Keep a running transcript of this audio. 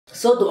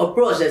So to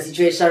approach the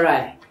situation,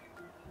 right,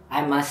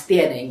 I must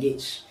stay and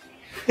engage.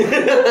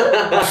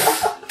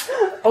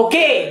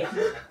 Okay,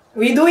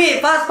 we do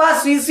it fast,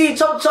 sweet,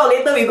 chop,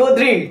 later we go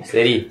drink.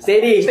 Steady.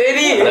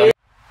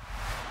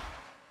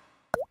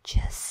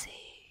 Just say.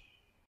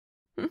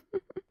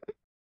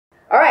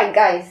 Alright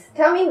guys,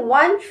 tell me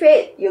one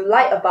trait you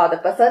like about the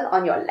person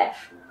on your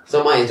left.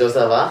 So mine is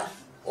Joseph, ah?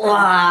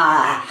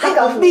 Wow,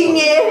 hard to think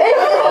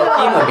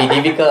Team will be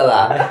difficult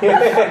lah.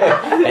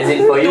 As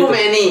in for you Too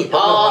many.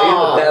 For you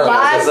to tell.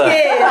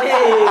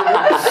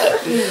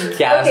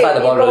 Okay, I'll start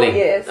the ball rolling.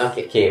 Yes.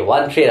 Okay,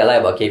 one trait I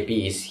like about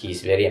KP is he's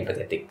very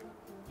empathetic.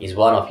 It's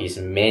one of his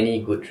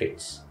many good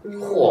traits.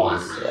 Wow.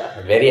 He's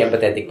a very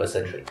empathetic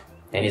person.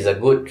 And it's a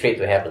good trait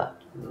to have lah.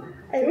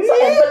 I'm so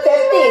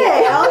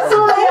empathetic.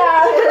 Also,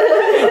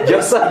 yeah.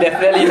 Joseph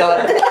definitely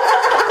not.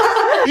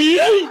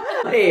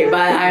 Hey,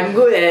 but I'm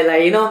good at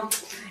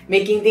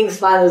making things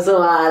fun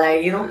also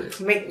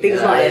make things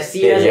not as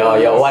serious.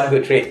 Your one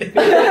good trait.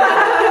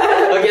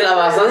 Okay lah,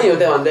 but something you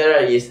tell on that,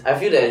 right, is I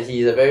feel that he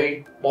is a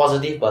very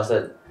positive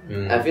person.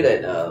 I feel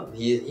that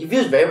he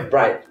feels very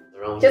bright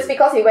around Just him.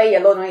 because you wear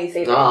yellow, no, you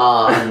say that.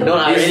 No,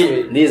 I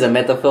really. This is a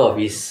metaphor of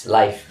his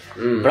life.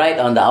 Bright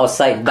on the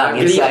outside, dark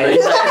Ugly on the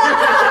inside.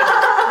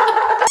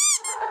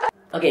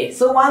 Okay,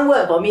 so one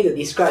word for me to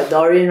describe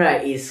Doreen,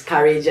 right, is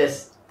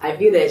courageous. I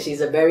feel that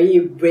she's a very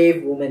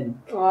brave woman.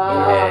 Wow.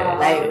 Yeah.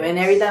 Like when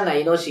every time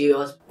she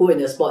was put in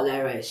the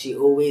spotlight, right, she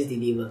always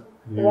deliver.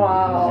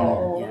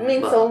 Wow. Yeah.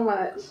 Means so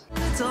much.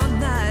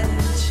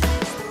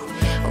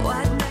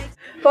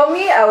 For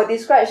me, I would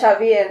describe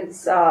Xavi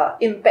as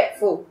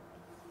impactful.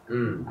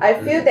 I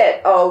feel that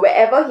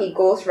wherever he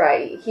goes,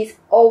 right, he's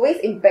always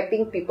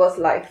impacting people's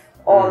life.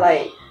 Or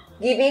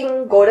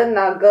giving golden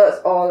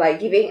nuggets or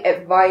giving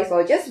advice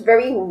or just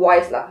very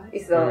wise lah.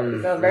 It's a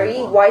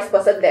very wise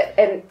person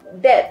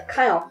that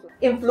kind of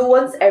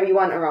influence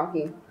everyone around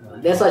him.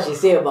 That's what she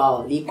said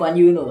about Lee Kuan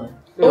Yew, no?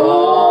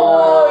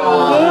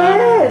 Oh,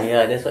 yes!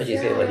 Yeah, that's what she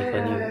said about Lee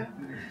Kuan Yew.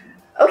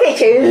 Okay,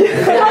 change.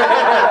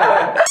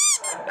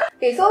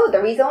 Okay, so the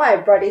reason why I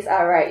brought this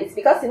up, right, is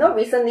because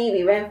recently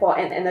we went for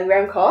an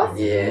Enneagram course.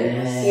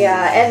 Yes.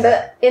 Yeah, and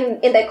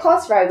in that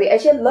course, right, we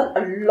actually learned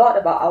a lot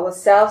about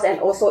ourselves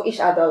and also each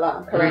other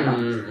lah. Correct?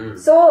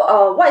 So,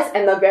 what is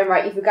Enneagram,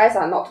 right? If you guys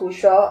are not too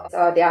sure,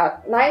 there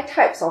are 9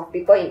 types of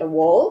people in the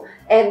world,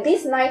 and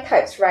these 9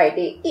 types, right,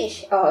 they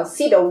each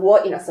see the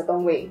world in a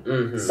certain way.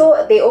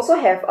 So they also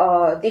have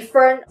a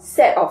different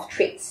set of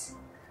traits.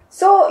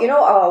 So,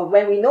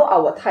 when we know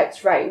our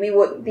types, right, we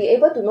would be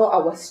able to know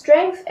our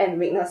strengths and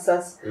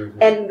weaknesses.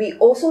 And we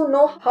also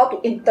know how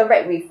to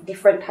interact with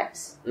different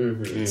types.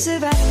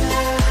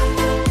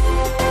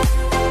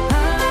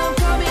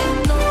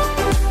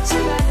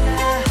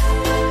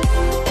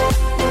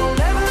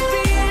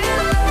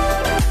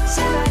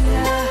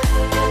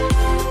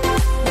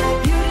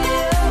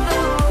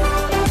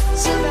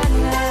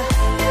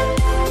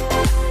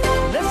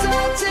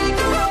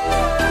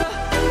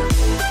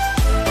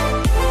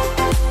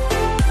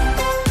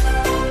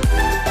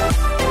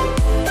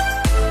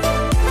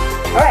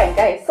 Alright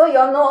guys, so you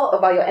all know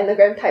about your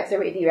Enneagram types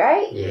already,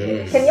 right?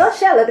 Yes. Can you all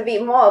share a little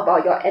bit more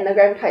about your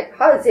Enneagram type?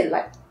 How is it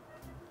like?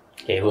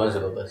 Okay, who wants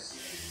to go first?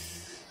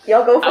 You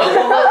all go first.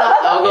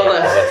 I'll go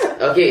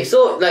first. Okay,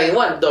 so like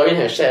what Doreen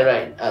has shared,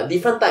 right?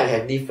 Different types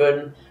have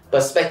different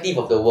perspective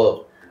of the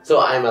world. So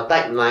I'm a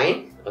type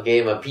 9,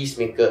 okay, I'm a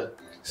peacemaker.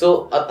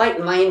 So a type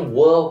 9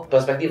 world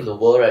perspective of the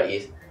world, right,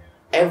 is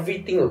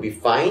everything will be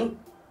fine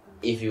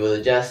if you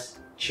will just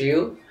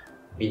chill,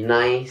 be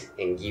nice,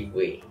 and give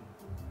way.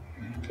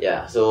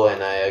 Yeah, so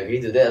and I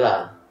agree to that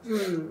lah.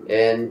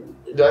 And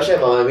do I share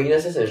about my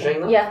weaknesses and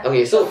strength now? Yeah.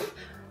 Okay, so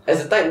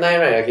as a type 9,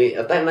 right, okay,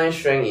 a type 9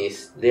 strength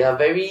is they are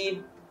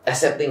very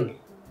accepting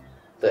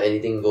that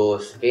anything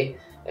goes, okay?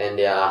 And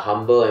they are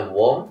humble and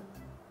warm.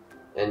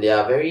 And they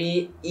are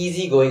very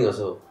easygoing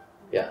also.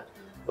 Yeah.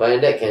 But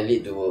that can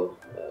lead to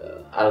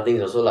other things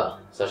also lah,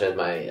 such as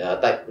my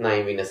type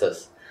 9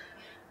 weaknesses.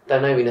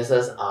 Type 9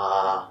 weaknesses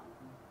are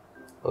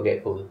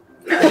Forgetful.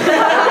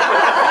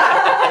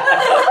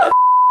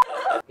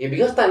 Yeah,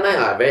 because type 9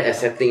 are very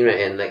accepting,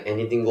 right, and like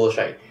anything goes,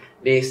 right,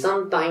 they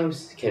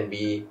sometimes can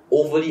be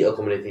overly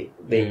accommodating.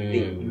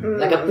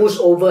 Like a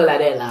pushover like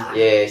that lah.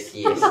 Yes,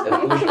 a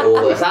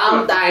pushover.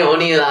 Sometimes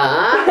only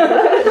lah.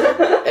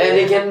 And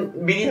they can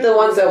belittle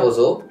oneself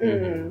also.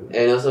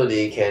 And also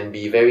they can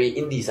be very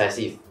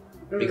indecisive.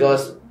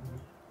 Because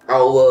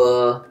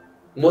our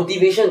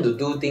motivation to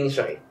do things,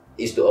 right,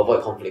 is to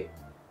avoid conflict.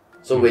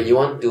 So when you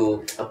want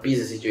to appease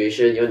the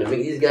situation, you want to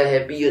make this guy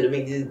happy, you want to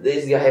make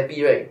this guy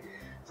happy, right?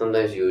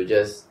 Sometimes you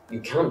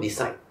cannot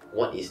decide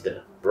what is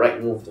the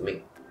right move to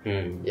make.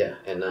 Yeah,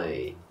 and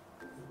I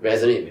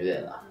resonate with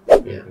that lah.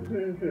 Yeah.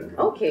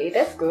 Okay,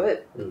 that's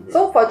good.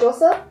 So for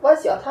Joseph,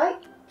 what's your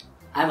type?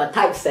 I'm a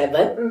type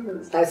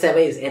 7. Type 7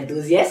 is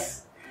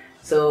enthusiast.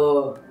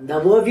 So the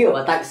worldview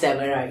of a type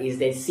 7, right, is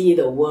they see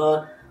the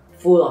world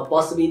full of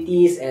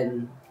possibilities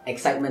and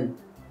excitement.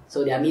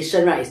 So their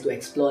mission, right, is to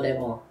explore them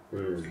all.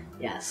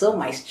 Yeah, so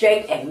my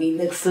strength and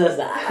weaknesses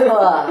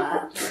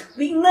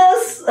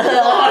weakness.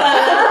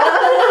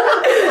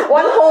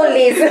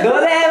 please.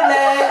 Don't have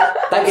leh.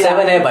 Type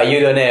 7 have, but you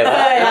don't have.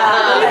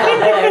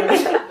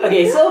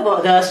 Okay, so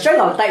for the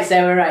strength of type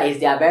 7, right, is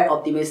they are very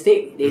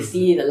optimistic. They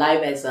see the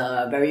life as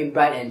a very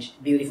bright and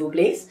beautiful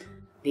place.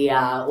 They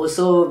are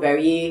also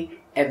very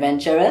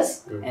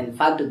adventurous and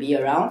fun to be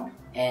around,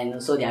 and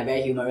also they are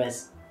very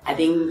humorous. I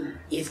think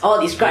it's all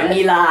described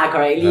me lah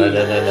correctly. No.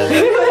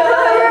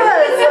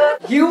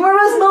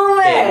 Humorous no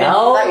Okay, man.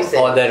 now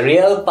for the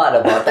real part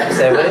about type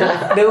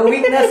 7. The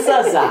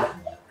weaknesses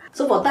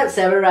So for type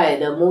 7, right,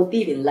 the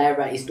motive in life,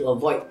 right, is to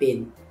avoid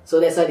pain. So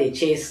that's why they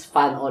chase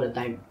fun all the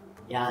time.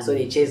 Yeah, so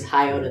they chase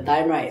high all the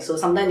time, right? So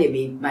sometimes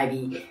they might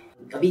be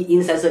a bit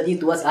insensitive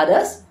towards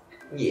others.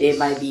 Yes. They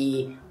might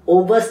be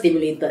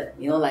overstimulated.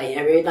 You know, like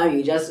every time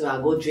you just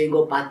go drink,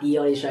 go party,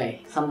 all this,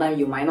 right? Sometimes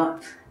you might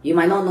not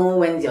know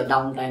when's your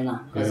downtime lah,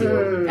 because you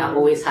are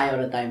always high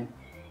all the time.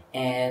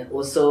 And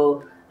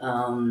also,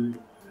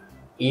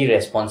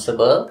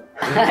 Irresponsible.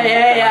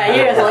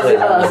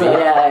 irresponsible also.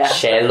 Yeah.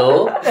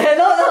 Shallow.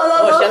 No.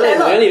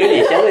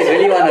 Shallow is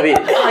really one of it.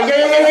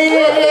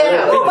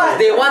 Yeah. Because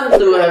they want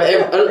to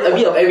have a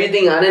bit of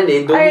everything, and then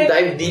they don't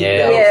dive deep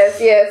down.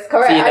 Yes,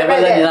 correct. So you never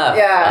learn enough.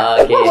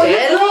 Yeah. Okay.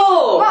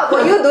 What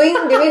were you doing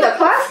during the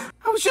class?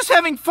 I was just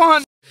having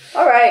fun.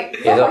 Alright.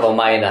 Okay, so for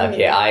mine,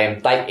 I am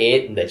type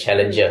 8, the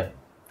challenger.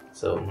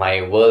 So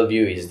my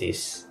worldview is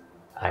this.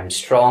 I'm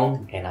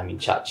strong and I'm in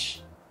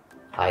charge.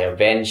 I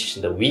avenge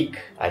the weak,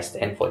 I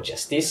stand for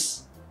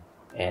justice,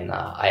 and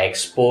I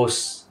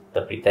expose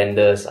the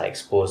pretenders, I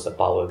expose the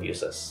power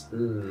abusers.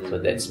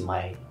 So that's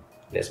my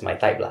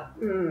type lah.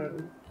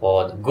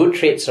 For the good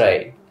traits,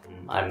 right,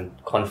 I'm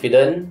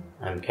confident,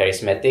 I'm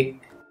charismatic,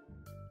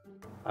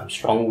 I'm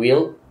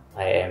strong-willed,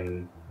 I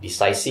am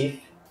decisive,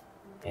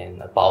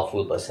 and a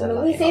powerful person.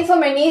 We say so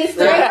many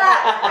strengths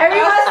lah.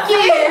 Everyone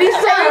say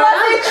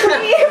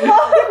 3.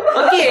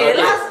 Okay,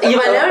 if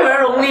I never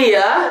remember wrongly,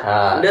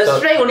 the so-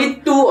 strength only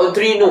 2 or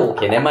 3 no.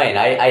 Okay, never mind.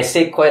 I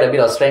say quite a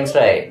bit of strengths,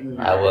 right?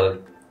 I will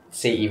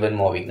say even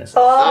more weaknesses.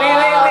 Wait.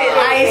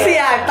 I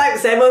say I'm type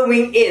 7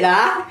 wing 8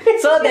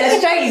 So that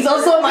strength is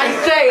also my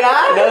strength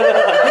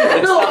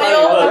No,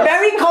 you're a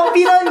very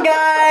confident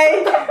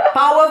guy,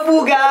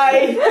 powerful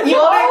guy.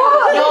 Your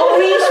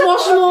wings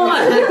small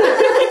one.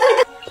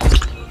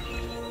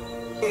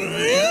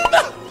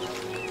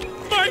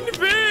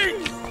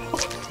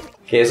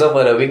 Okay, so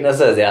for the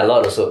weaknesses, there are a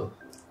lot also.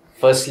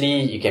 Firstly,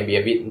 you can be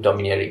a bit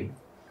domineering.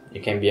 You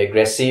can be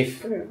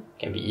aggressive,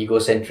 can be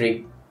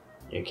egocentric,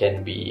 you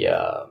can be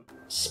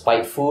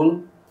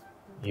spiteful,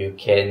 you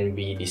can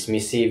be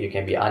dismissive, you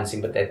can be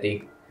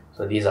unsympathetic.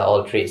 So these are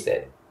all traits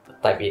that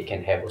type 8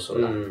 can have also.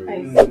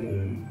 I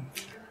see.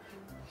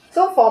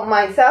 So for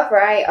myself,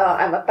 right,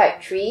 I'm a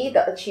type 3,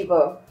 the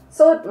achiever.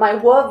 So my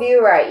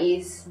worldview, right,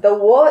 is the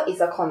world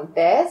is a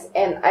contest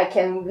and I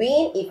can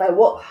win if I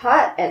work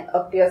hard and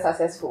appear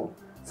successful.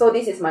 So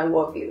this is my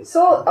worldview.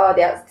 So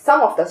there are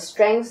some of the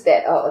strengths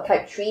that a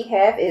type 3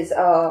 have is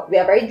we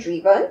are very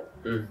driven,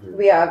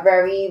 we are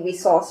very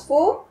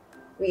resourceful,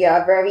 we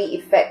are very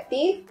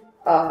effective,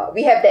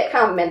 we have that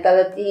kind of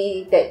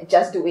mentality that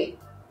just do it.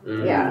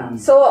 Yeah.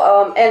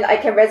 So and I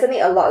can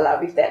resonate a lot lah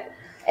with that.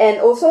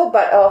 And also,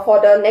 but for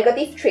the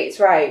negative traits,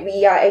 right,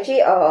 we are actually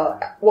a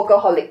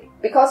workaholic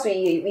because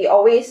we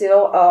always,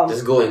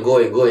 just go and go.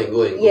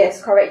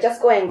 Yes, correct.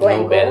 Just go and go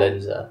and No go.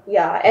 balance.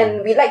 Yeah,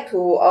 and we like to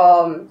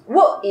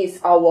work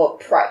is our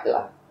pride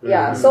lah.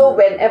 Yeah. So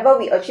whenever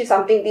we achieve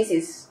something, this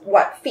is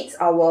what fits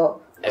our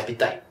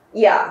Appetite.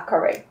 yeah,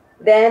 correct.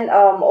 Then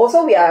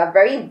also we are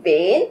very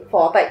vain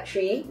for type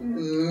 3.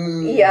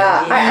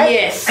 Yeah.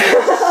 Yes.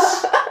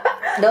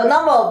 The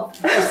number of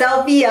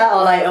selfie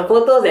or like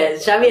photos that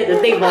Shami had to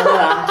take for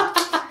her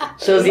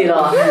shows it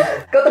all.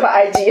 Go to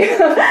my IG.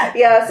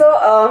 Yeah, so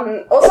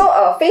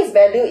also face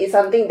value is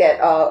something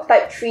that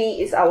type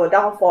 3 is our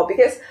downfall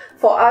because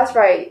for us,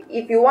 right,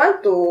 if you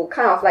want to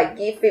kind of like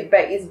give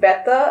feedback, it's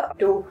better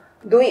to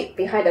do it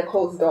behind the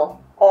closed door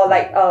or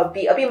like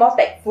be a bit more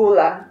tactful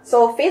lah.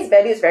 So face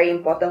value is very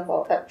important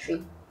for type 3.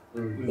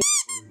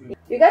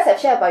 You guys have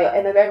shared about your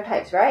Enneagram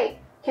types, right?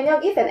 Can you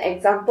give an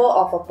example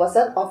of a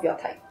person of your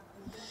type?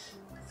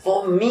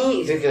 For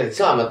me,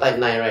 so I'm a type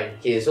 9, right?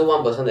 Okay, so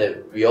one person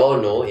that we all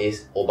know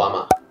is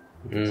Obama.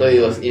 So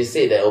it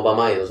said that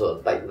Obama is also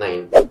a type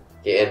 9.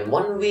 Okay, and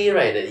one way,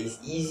 right, that is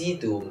easy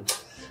to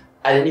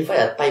identify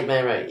a type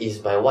 9, right, is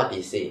by what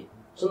they say.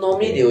 So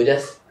normally they will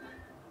just,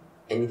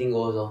 anything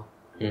goes on.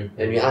 And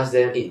we ask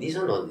them, hey, this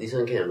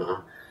one can or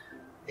not?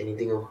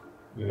 Anything on.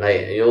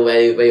 Like, where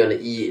you want to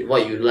eat,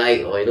 what you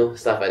like, or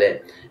stuff like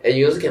that. And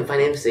you also can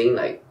find them saying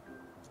like,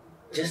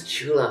 just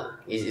chill lah,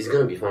 it's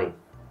gonna be fine.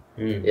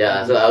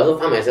 Yeah, so I also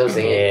find myself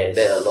saying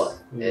that a lot.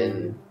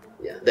 And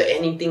yeah, the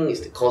anything is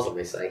the cause of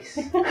my size.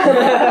 Serious?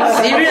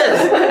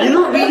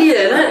 Really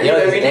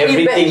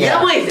everything.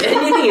 It's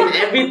anything and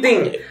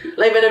everything.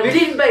 Like when I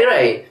really back,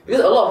 right?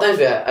 Because a lot of times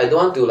where I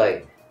don't want to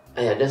like,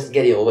 just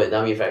get it over and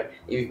done with, right?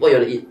 What you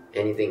want to eat?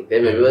 Anything.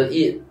 Then when we want to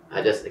eat,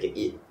 I just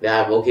eat. Then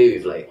I'm okay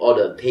with like all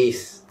the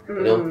taste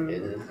You know,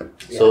 and,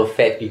 So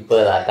fat people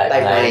are type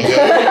type 9.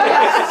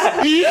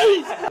 9.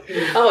 Yes.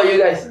 How about you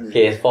guys?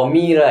 Okay, for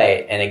me,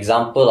 right, an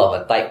example of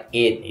a type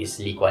 8 is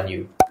Lee Kuan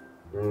Yew.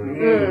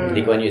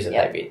 Lee Kuan Yew is a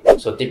type 8.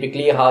 So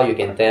typically how you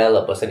can tell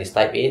a person is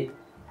type 8,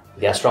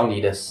 they are strong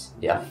leaders,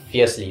 they are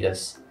fierce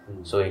leaders.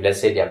 So if let's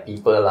say their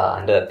people are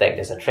under attack,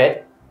 there's a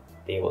threat,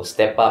 they will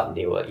step up,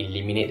 they will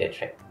eliminate that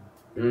threat.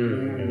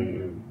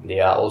 They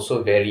are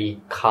also very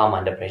calm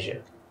under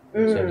pressure. So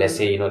if let's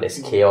say, there's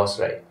chaos,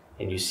 right,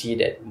 and you see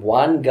that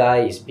one guy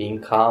is being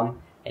calm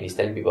and he's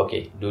telling people,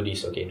 okay, do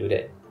this, okay, do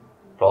that,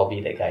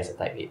 probably that guy is a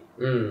type 8.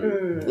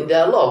 There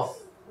are a lot of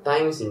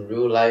times in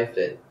real life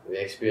that we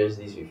experience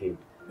this with him.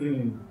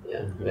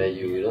 Yeah, where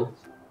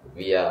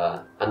we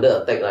are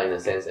under attack in a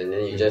sense, and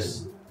then you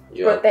just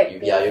you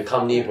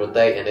calmly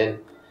protect, and then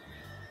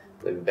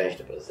bash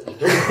the person.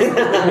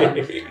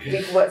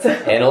 Big words.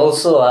 And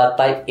also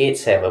type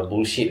 8s have a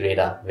bullshit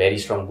radar, very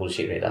strong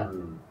bullshit radar,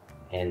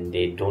 and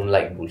they don't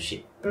like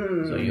bullshit.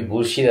 So you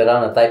bullshit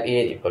around a type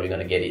 8, you're probably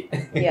gonna get it.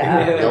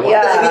 No wonder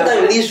every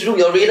time you leave room,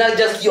 your radar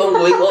just keep on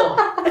going off.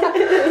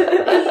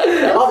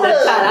 Off the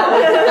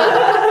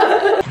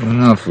chart.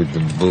 Enough with the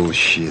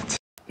bullshit.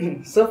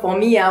 So for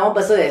me, one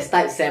person that's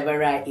type 7,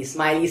 right, is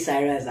Miley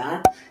Cyrus.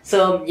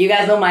 So you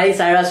guys know Miley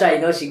Cyrus, right?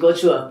 She go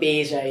through a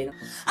phase, right?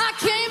 I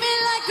came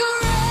in like a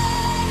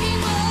wrecking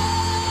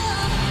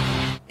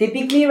ball.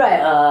 Typically,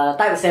 right,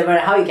 type 7,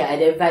 right, how you can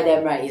identify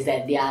them, right, is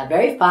that they are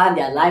very fun,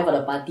 they are live for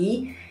the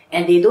party,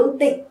 and they don't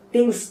take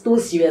things too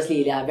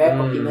seriously. They are very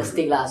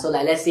optimistic lah. So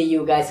like, let's say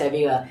you guys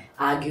having an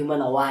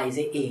argument or what, you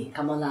say, hey,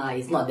 come on lah,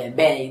 it's not that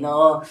bad,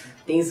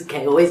 things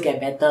can always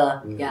get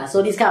better. Yeah,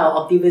 so this kind of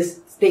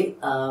optimistic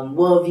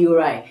worldview,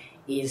 right,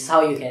 is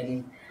how you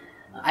can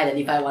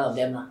identify one of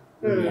them lah.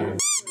 Yeah.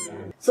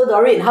 So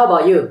Doreen, how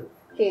about you?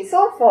 Okay,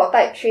 so for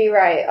type 3,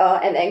 right,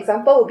 an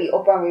example would be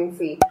Oprah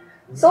Winfrey.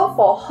 So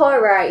for her,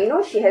 right,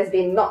 she has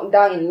been knocked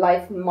down in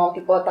life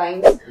multiple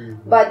times,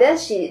 but then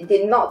she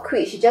did not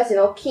quit. She just,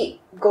 keep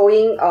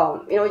going,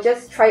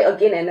 just try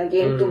again and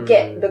again to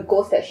get the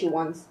goals that she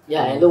wants.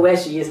 Yeah, and look where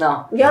she is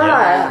now.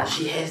 Yeah.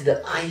 She has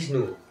the eyes,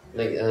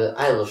 like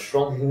eye of a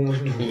strong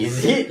woman.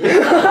 Is it?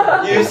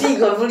 You see,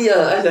 confidently,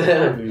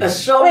 A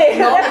strong Wait,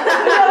 what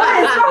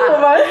is strong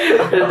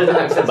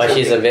woman? But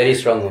she's a very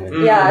strong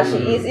woman. Yeah,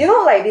 she is.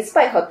 Like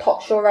despite her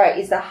talk show, right,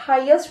 it's the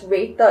highest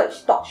rated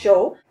talk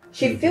show.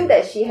 She feels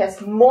that she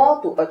has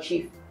more to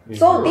achieve.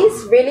 So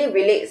this really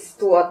relates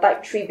to a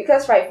type 3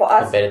 because, right, for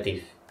us,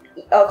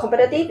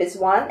 competitive is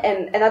one,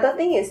 and another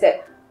thing is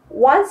that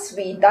once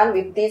we done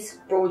with this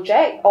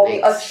project or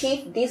we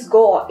achieve this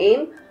goal or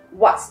aim,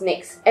 what's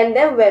next? And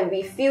then when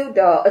we feel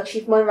the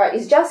achievement, right,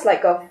 it's just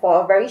like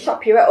for a very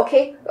short period.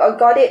 Okay, I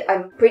got it.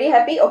 I'm pretty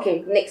happy.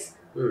 Okay, next.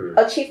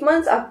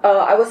 Achievements are,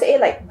 I would say,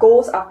 like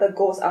goals after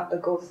goals after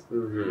goals.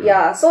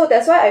 Yeah, so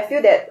that's why I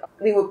feel that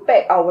we would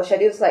pack our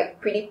schedules like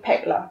pretty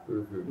packed lah.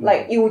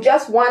 Like you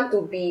just want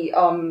to be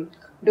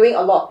doing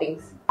a lot of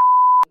things.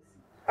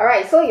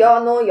 Alright, so you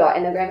all know your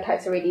Enneagram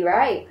types already,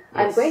 right? Yes.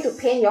 I'm going to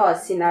paint you all a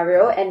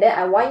scenario, and then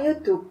I want you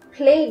to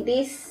play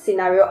this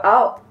scenario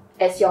out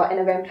as your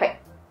Enneagram type.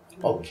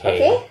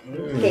 Okay?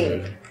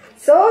 Okay.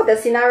 So the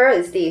scenario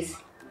is this.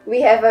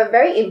 We have a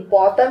very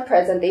important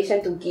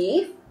presentation to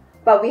give,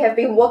 but we have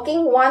been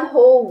working one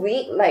whole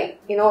week,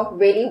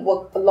 really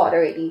worked a lot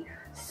already.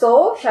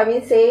 So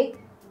Charmaine say,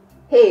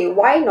 hey,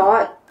 why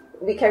not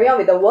we carry on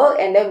with the work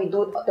and then we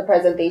do the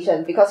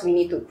presentation because we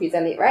need to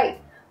present it, right?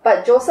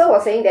 But Joseph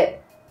was saying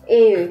that,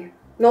 hey,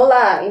 no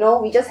lah,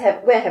 we just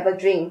go and have a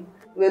drink.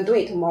 We'll do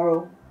it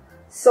tomorrow.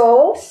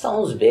 So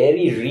sounds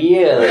very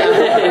real.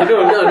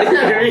 No, this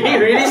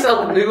really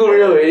sounds real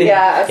already.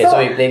 Yeah, okay, so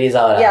we play this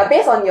out. Yeah,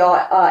 based on your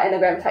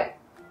Enneagram type.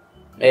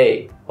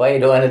 Hey, why you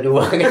don't want to do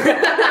work?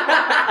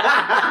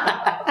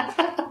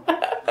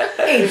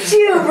 Hey,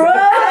 chill, bro!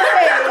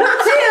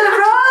 Chill,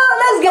 bro!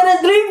 Let's get a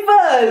drink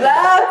first,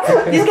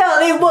 This kind of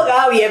thing work,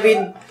 we have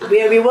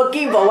been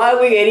working for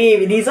 1 week already.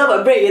 We deserve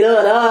a break,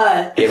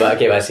 not?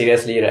 Okay, but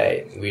seriously,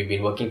 right? We've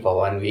been working for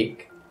 1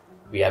 week.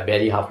 We are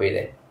barely halfway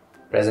there.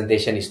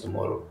 Presentation is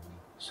tomorrow.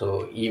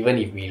 So even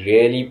if we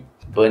really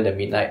burn the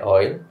midnight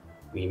oil,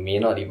 we may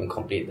not even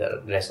complete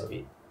the rest of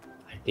it.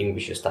 I think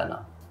we should start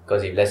now.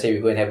 Because if let's say we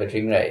go and have a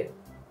drink, right,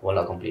 we'll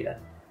not complete that.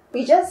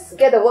 We just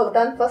get the work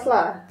done first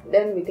lah.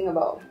 Then we think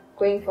about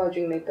going for a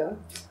drink later.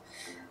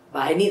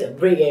 But I need a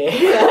break,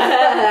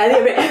 I need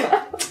a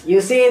break.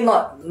 You say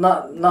not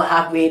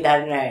halfway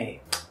done,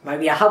 right? But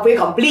we are halfway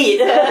complete.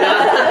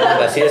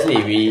 But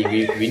seriously, we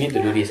need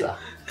to do this lah.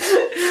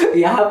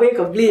 We are halfway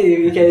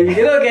complete. We can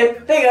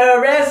take a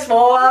rest for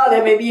a while.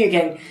 Then maybe you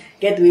can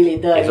get to it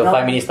later. Okay, so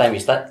 5 minutes time we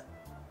start.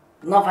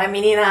 Not 5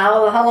 minutes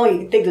lah. How long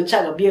it take to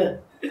chug a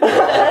beer?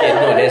 Okay,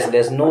 no,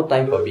 there's no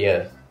time for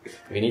beer.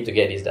 We need to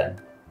get this done.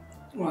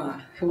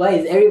 Why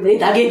is everybody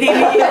targeting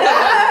me?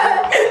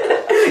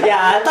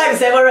 Yeah, type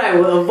 7, right,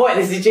 will avoid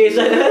the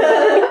situation.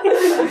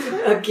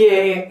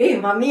 Okay. Hey,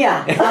 mommy,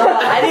 I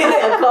need to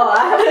take a call.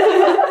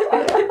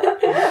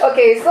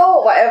 Okay,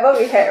 so whatever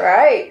we had,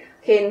 right?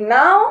 Okay,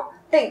 now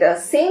take the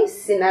same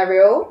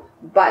scenario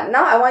But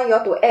now I want you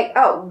all to act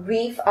out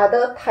with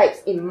other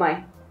types in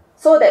mind.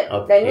 So that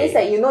means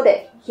that you know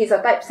that he's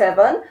a type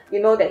 7, you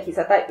know that he's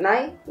a type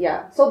 9.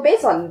 Yeah. So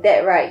based on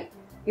that, right,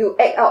 you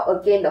act out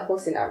again the whole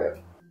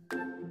scenario.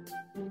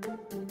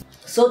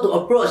 So to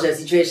approach the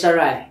situation,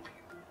 right,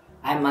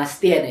 I must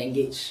stay and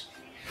engage.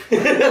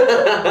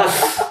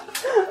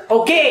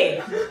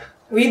 Okay,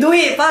 we do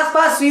it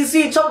fast,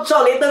 sweet, chop,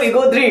 later we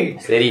go drink.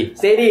 Steady.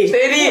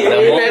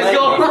 Let's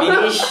go.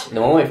 The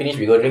moment we finish,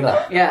 we go drink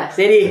lah. Yeah,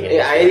 steady. Okay.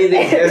 Yeah,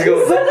 anything. Let's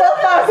go. Super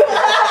fast.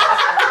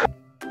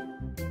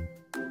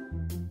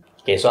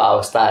 Okay, so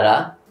I'll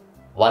start.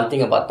 One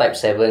thing about type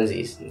 7s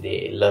is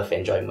they love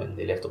enjoyment.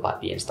 They love to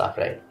party and stuff,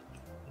 right?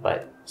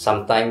 But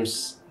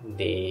sometimes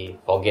they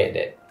forget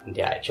that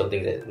there are actual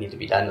things that need to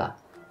be done lah.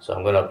 So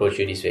I'm going to approach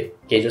you this way.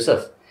 Okay,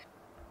 Joseph,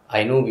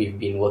 I know we've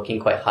been working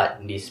quite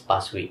hard this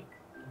past week.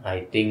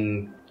 I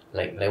think,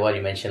 like what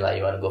you mentioned,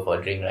 you want to go for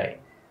a drink,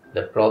 right?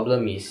 The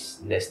problem is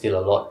there's still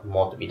a lot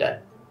more to be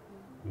done.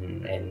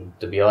 And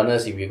to be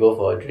honest, if we go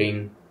for a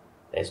drink,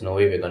 there's no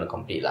way we're going to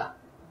complete lah.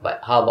 But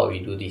how about we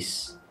do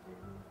this?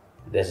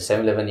 There's a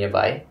 7-Eleven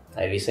nearby.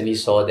 I recently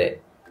saw that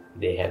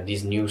they have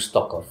this new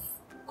stock of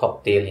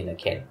cocktail in a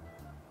can.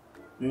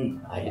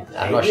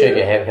 I'm not sure if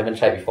you haven't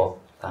tried before.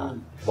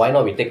 Why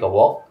not we take a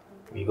walk?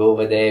 We go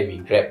over there, we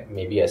grab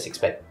maybe a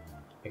 6-pack.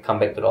 We come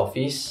back to the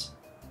office,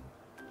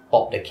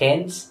 pop the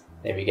cans,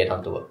 then we get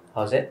on to work.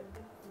 How's that?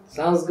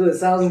 Sounds good.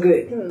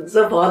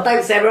 So for a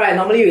type 7, right,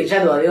 normally we try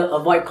to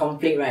avoid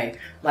conflict, right?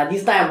 But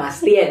this time I must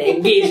stay and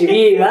engage with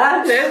him,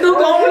 huh? There's no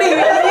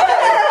conflict.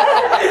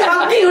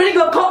 I'm already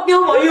got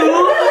cocktail for you.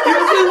 You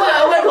still want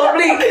to avoid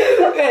conflict?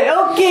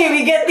 Okay,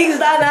 we get things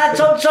done, huh?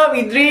 Chop,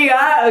 we drink,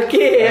 huh?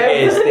 Okay.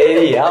 Hey,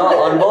 steady.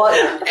 On board.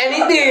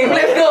 Anything.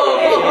 Let's go.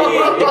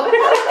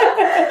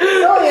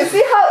 So you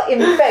see how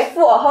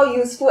impactful or how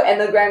useful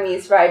Enneagram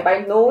is, right? By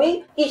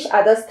knowing each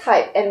other's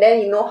type, and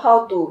then you know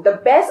how to, the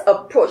best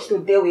approach to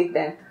deal with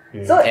them.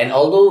 So and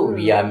although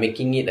we are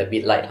making it a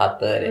bit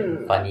lighthearted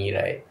and funny,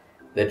 right?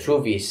 The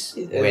truth is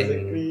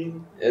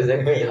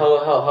Exactly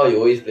how it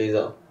always plays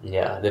out.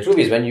 Yeah, the truth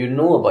is when you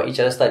know about each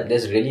other's type,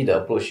 that's really the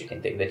approach you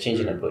can take, the change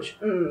in approach.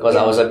 Because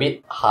I was a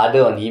bit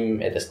harder on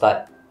him at the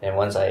start, and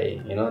once I,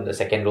 the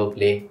second role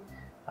play,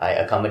 I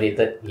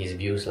accommodated his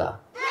views lah.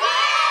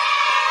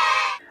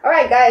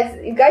 alright guys,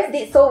 you guys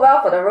did so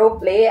well for the role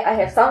play. I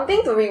have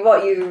something to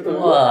reward you.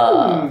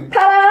 Wow.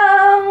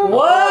 Ta-da!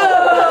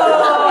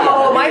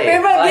 Whoa! My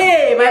favorite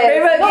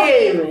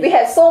game! We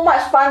had so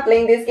much fun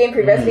playing this game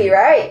previously,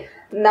 right?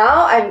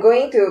 Now I'm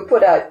going to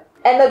put a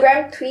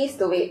Enneagram twist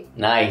to it.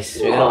 Nice.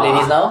 We're gonna play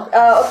this now?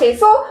 Okay,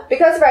 so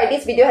because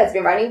this video has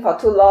been running for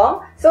too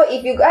long, so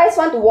if you guys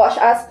want to watch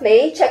us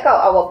play, check out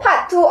our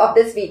part 2 of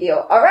this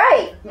video.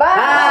 Alright, bye!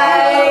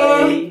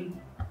 Bye!